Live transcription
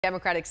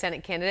Democratic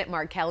Senate candidate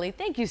Mark Kelly,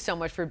 thank you so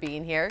much for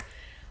being here.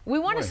 We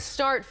want to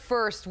start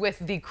first with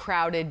the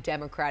crowded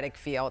Democratic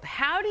field.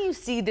 How do you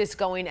see this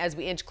going as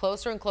we inch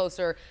closer and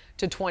closer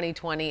to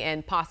 2020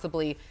 and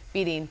possibly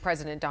beating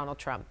President Donald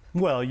Trump?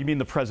 Well, you mean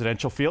the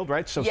presidential field,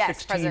 right? So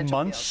yes, 16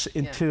 months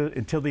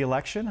until the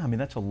election. I mean,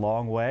 that's a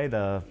long way.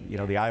 The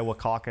Iowa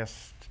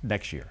caucus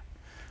next year,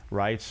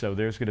 right? So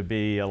there's going to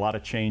be a lot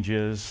of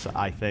changes,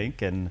 I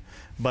think.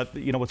 But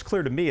what's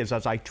clear to me is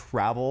as I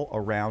travel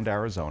around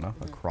Arizona,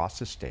 across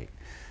the state,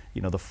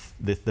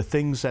 the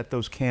things that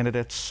those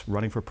candidates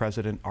running for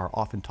president are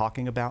often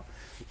talking about,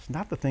 it's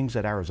not the things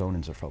that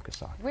Arizonans are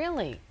focused on.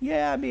 Really?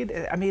 Yeah, I mean,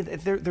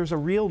 there's a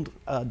real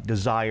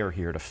desire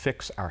here to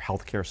fix our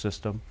healthcare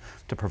system,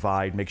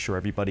 to make sure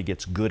everybody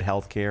gets good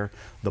healthcare.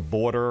 The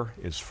border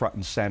is front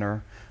and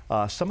center.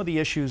 Some of the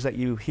issues that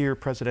you hear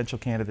presidential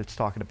candidates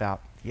talking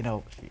about,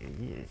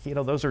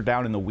 those are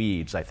down in the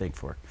weeds, I think,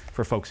 for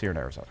folks here in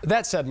Arizona.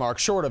 That said, Mark,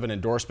 short of an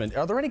endorsement,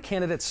 are there any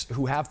candidates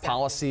who have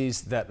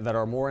policies that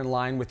are more in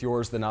line with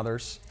yours than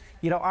others?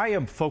 I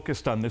am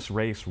focused on this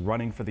race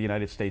running for the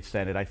United States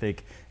Senate. I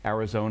think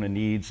Arizona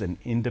needs an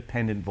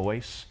independent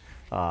voice,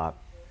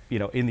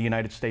 in the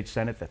United States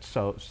Senate. That's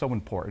so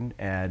important.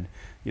 And,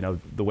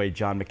 the way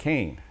John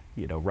McCain,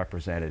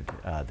 represented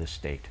this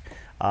state.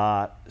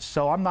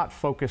 So I'm not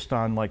focused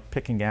on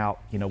picking out,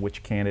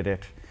 which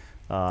candidate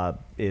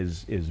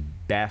is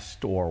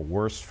best or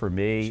worst for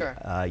me. Sure.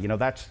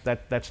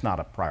 That's not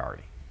a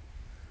priority.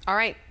 All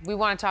right, we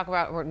want to talk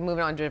about, we're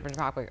moving on to a different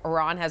topic.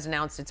 Iran has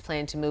announced its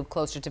plan to move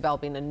closer to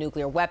developing a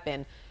nuclear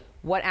weapon.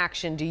 What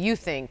action do you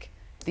think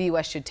the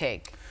U.S. should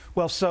take?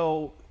 Well,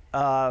 so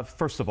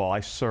first of all, I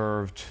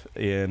served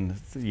in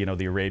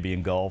the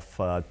Arabian Gulf,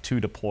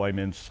 2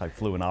 deployments. I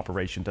flew in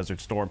Operation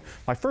Desert Storm.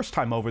 My first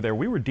time over there,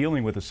 we were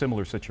dealing with a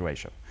similar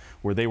situation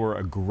where they were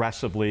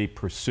aggressively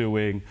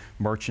pursuing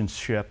merchant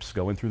ships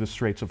going through the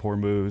Straits of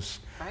Hormuz.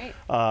 Right.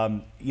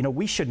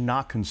 We should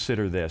not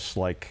consider this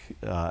like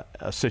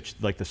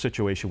the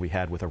situation we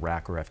had with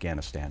Iraq or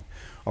Afghanistan.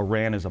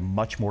 Iran is a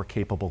much more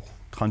capable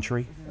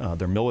country.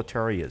 Their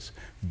military is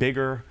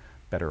bigger,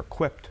 better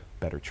equipped,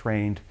 better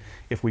trained.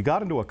 If we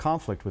got into a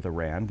conflict with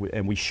Iran,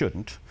 and we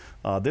shouldn't,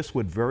 this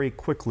would very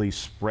quickly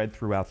spread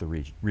throughout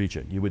the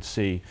region. You would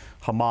see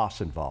Hamas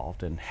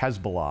involved and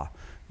Hezbollah,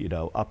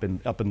 up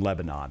in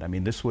Lebanon. I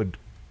mean, this would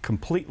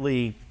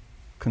completely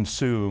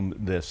consume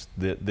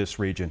this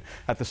region.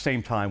 At the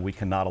same time, we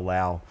cannot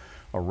allow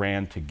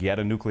Iran to get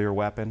a nuclear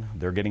weapon.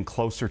 They're getting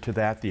closer to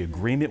that. The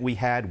agreement we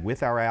had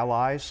with our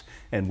allies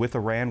and with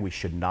Iran, we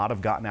should not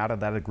have gotten out of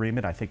that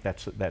agreement. I think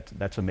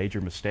that's a major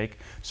mistake.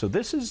 So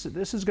this is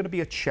going to be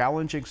a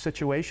challenging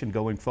situation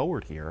going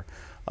forward here.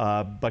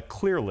 But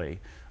clearly,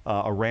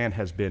 Iran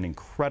has been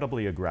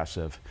incredibly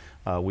aggressive.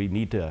 We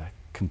need to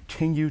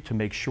continue to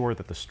make sure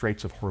that the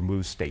Straits of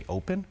Hormuz stay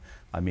open.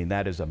 I mean,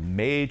 that is a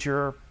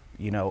major,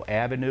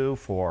 avenue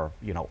for,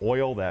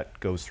 oil that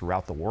goes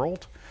throughout the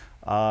world.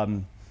 But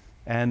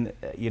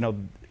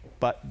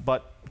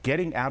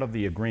getting out of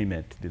the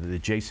agreement, the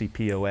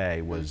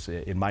JCPOA, was,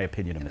 in my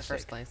opinion, a mistake. In the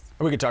first place.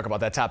 We could talk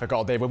about that topic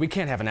all day, but we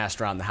can't have an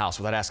astronaut in the house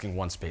without asking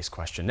one space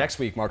question. Next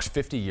week marks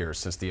 50 years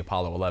since the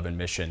Apollo 11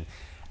 mission.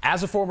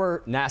 As a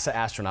former NASA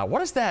astronaut, what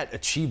does that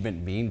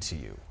achievement mean to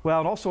you? Well,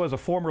 and also as a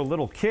former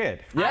little kid.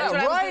 Yeah,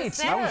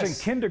 right. I was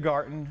in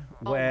kindergarten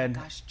when... Oh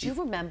my gosh, do you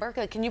remember?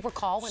 Can you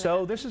recall when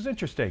So this is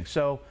interesting.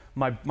 So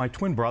my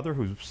twin brother,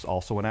 who's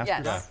also an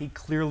astronaut, he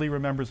clearly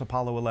remembers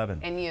Apollo 11.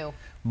 And you?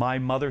 My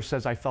mother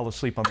says I fell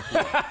asleep on the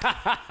floor.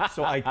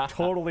 So I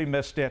totally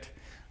missed it.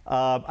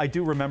 I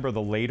do remember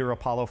the later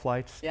Apollo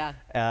flights.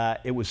 Yeah.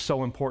 It was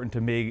so important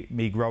to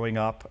me growing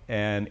up,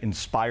 and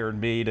inspired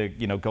me to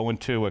go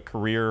into a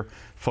career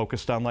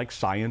focused on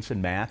science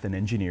and math and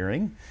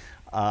engineering.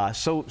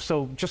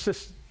 So just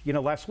this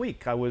last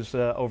week I was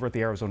over at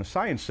the Arizona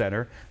Science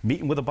Center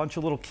meeting with a bunch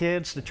of little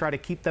kids to try to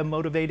keep them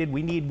motivated.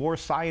 We need more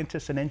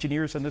scientists and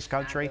engineers in this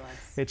country.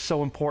 Fabulous. It's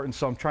so important.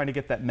 So I'm trying to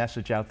get that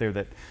message out there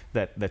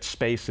that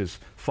space is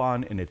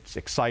fun and it's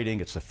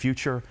exciting. It's the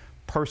future.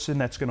 Person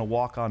that's going to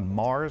walk on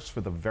Mars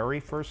for the very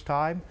first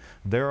time.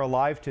 They're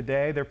alive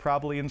today. They're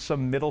probably in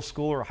some middle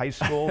school or high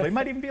school. They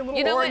might even be a little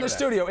or in the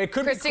studio. It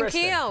could be Kristen.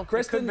 Keough.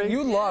 Kristen,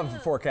 you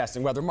love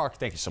forecasting weather. Mark,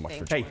 thank you so much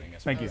for joining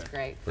us. Thank you. That was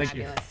great. Thank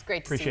Fabulous. you.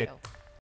 Great to see you.